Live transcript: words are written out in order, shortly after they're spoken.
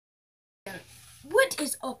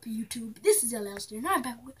is up, YouTube? This is Lester, and I'm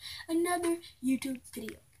back with another YouTube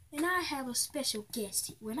video. And I have a special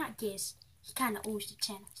guest. Well, not guest. He kind of owns the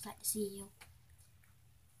channel. He's like the CEO.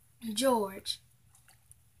 George.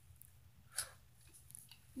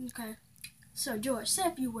 Okay. So, George, say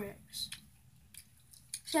a few words.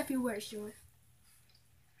 Say a few words, George.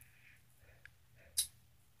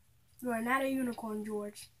 You are not a unicorn,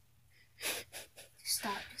 George.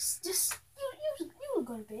 Stop. Just you will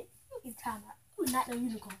go to bed. You get time out. You are not a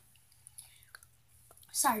unicorn.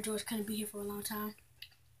 Sorry, George couldn't be here for a long time.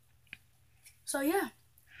 So yeah,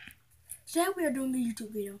 today we are doing a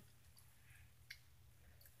YouTube video.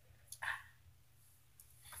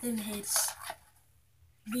 Living Heads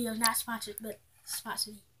video, not sponsored, but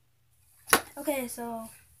sponsored. Okay, so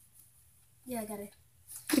yeah, I got it.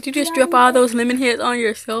 Did you just drop all those lemon heads on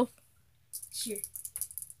yourself? Sure.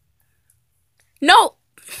 No!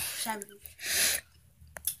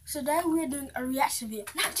 So today we are doing a reaction video.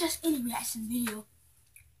 Not just any reaction video.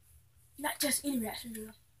 Not just any reaction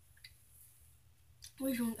video.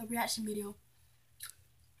 We're doing a reaction video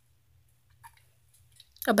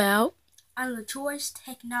About? on Latroy's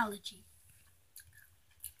Technology.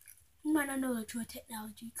 You might not know Latroy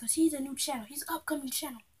Technology because he's a new channel. He's an upcoming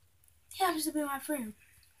channel. He happens to be my friend.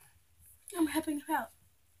 I'm helping him out.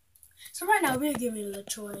 So right now we're giving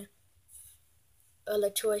Latroy's.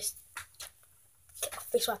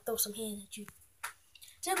 Fix why I throw some hands at you.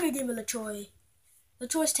 So we're giving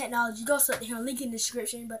Latroy's Technology. Go up here, link in the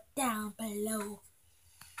description, but down below.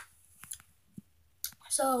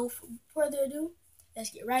 So without further ado, let's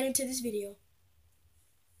get right into this video.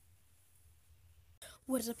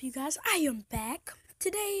 What is up, you guys? I am back.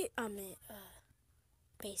 Today I'm at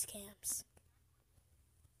base camps.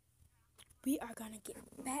 We are gonna get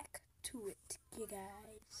back to it, you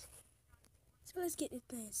guys. So let's get this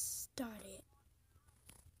thing started.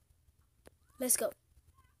 Let's go.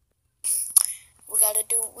 We gotta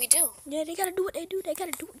do what we do. Yeah, they gotta do what they do. They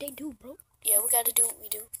gotta do what they do, bro. Yeah, we gotta do what we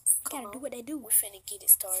do. They gotta do what they do. We finna get it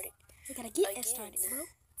started. They gotta get it started, bro.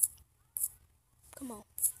 Come on.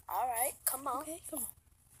 Alright, come on. Okay, come on.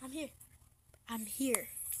 I'm here. I'm here.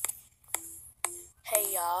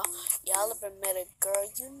 Hey y'all. Y'all ever met a girl,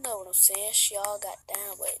 you know what I'm saying? She all got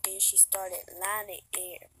down, but then she started lying to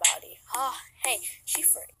everybody. Hey, she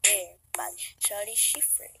for everybody. Shawty, she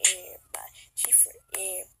for everybody. She for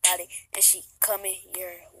everybody. And she coming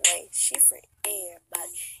your way. She for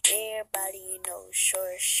everybody. Everybody you know,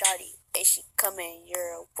 sure shawty. And she coming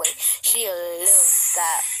your way. She a little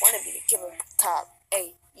guy. Wanna be to give her top.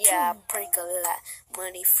 Hey, yeah, I prank a lot.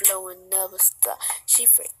 Money flowing, never stop. She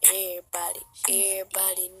for everybody.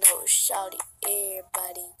 Everybody knows shawty.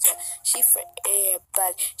 Everybody, yeah. She for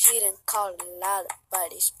everybody. She done called a lot of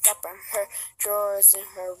bodies. Dropping her drawers in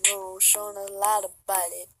her room. Showing a lot of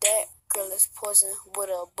body. That girl is poison with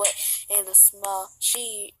a butt and a smile.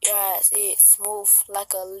 She rides it smooth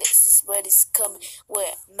like a Lexus, but it's coming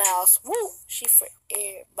with miles. Woo! She for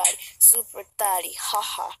everybody. Super thotty.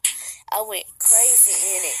 Ha. I went crazy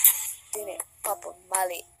in it. Didn't pop a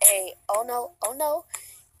molly. Ay, oh no.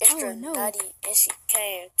 Extra naughty, and she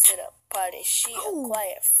came to the party. She a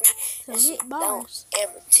quiet freak, and she don't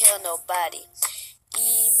ever tell nobody.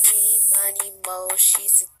 Meeny, miny, mo,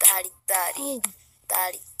 she's a thotty.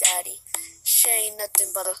 She ain't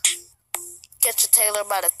nothing but a catch a tailor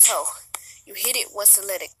by the toe. You hit it once and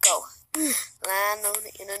let it go. Lying on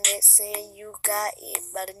the internet saying you got it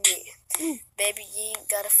by the neck. Baby, you ain't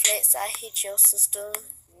got a flex, I hit your sister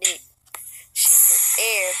neck. She for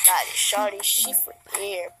everybody, shawty, she for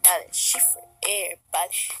everybody. She for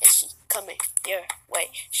everybody, and she coming your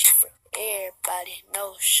way. She for everybody,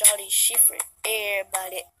 no shawty, she for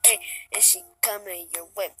everybody, ay, and she coming your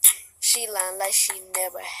way. She lying like she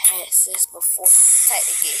never had sex before. The type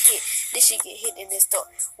to get hit, then she get hit in the store.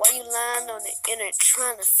 Why you lying on the internet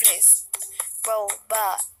trying to flex? Bro,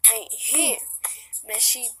 Bob ain't here. Man,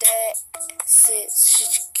 she dead. Since she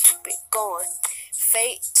keep it going.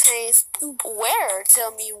 Fake chains, where?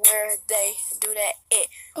 Tell me where they do that at.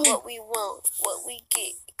 What we want, what we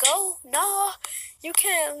get. Go? Nah, you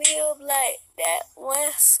can't live like that.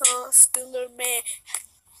 One song, Stiller man.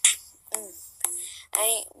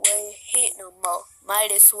 Ain't with hit no more.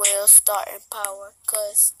 Might as well start in power,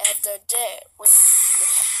 cause after that, when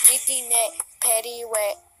Nikki neck, patty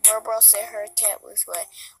wet, Barbara said her cat was wet.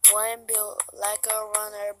 One built like a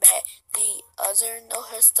runner back, the other know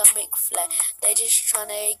her stomach flat. They just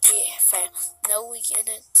tryna get fat. No, we in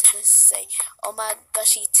Tennessee. Oh my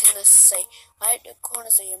gosh, she Tennessee. Right the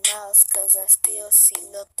corners of your mouth, cause I still see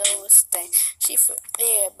little those things. She for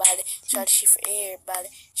everybody, shawty, she for everybody.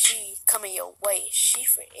 She coming your way, she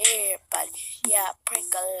for everybody. Yeah, I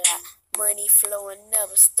prank a lot. money flowing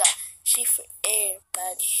never stop. She for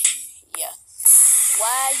everybody. Yeah.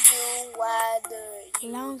 Why do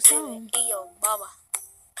you Long live song. in your mama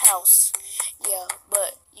house? Yeah,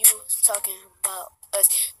 but you talking about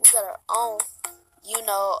us. We got our own,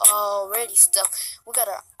 already stuff. We got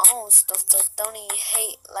our own stuff, so don't even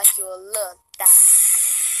hate like you a little die.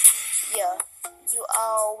 Yeah, you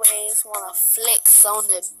always wanna flex on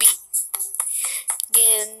the beat.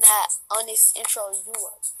 Getting that on this intro,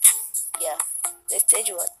 yeah. They said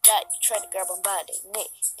you a dot, you try to grab them by the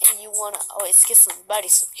neck, and you wanna always get somebody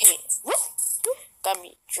some head. Woo! Got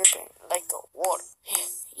me dripping like a water.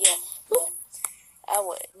 Yeah. I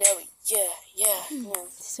would never, yeah.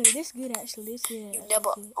 So this good actually. This good. You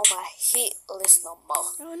never Good. on my hit list no more.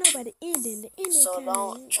 I don't know about the ending. The ending So kind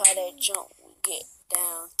don't try that jump. Get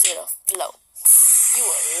down to the flow. You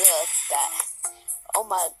will love that. Oh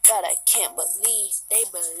my God, I can't believe they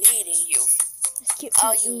believe in you.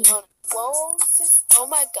 All you want roses? Oh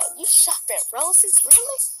my God, you shop at Roses?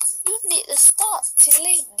 Really? You need to stop,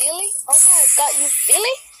 Tilly, Dilly. Oh my God, you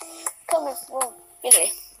Philly? Coming from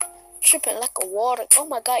Philly. Tripping like a water. Oh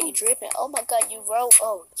my God, you dripping. Oh my God, you roll.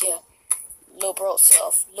 Oh yeah. Little bro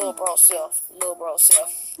self.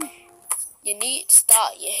 You need to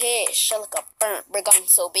start your head shut like a burnt brick on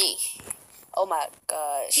so big. Oh my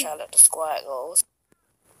God, Charlotte the squad goes.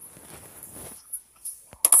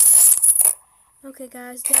 Okay,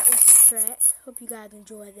 guys, that was the track. Hope you guys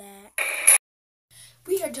enjoyed that.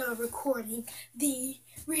 We are done recording the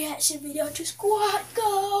reaction video to Squad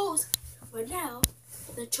Goals. But now,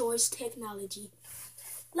 Latroy's technology.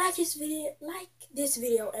 Like this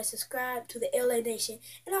video, and subscribe to the LA Nation,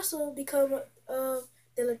 and also become the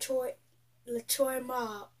Latroy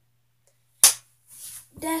mob.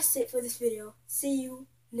 That's it for this video. See you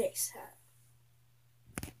next time.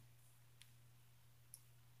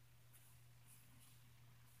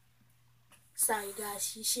 Sorry guys,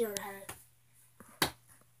 she don't have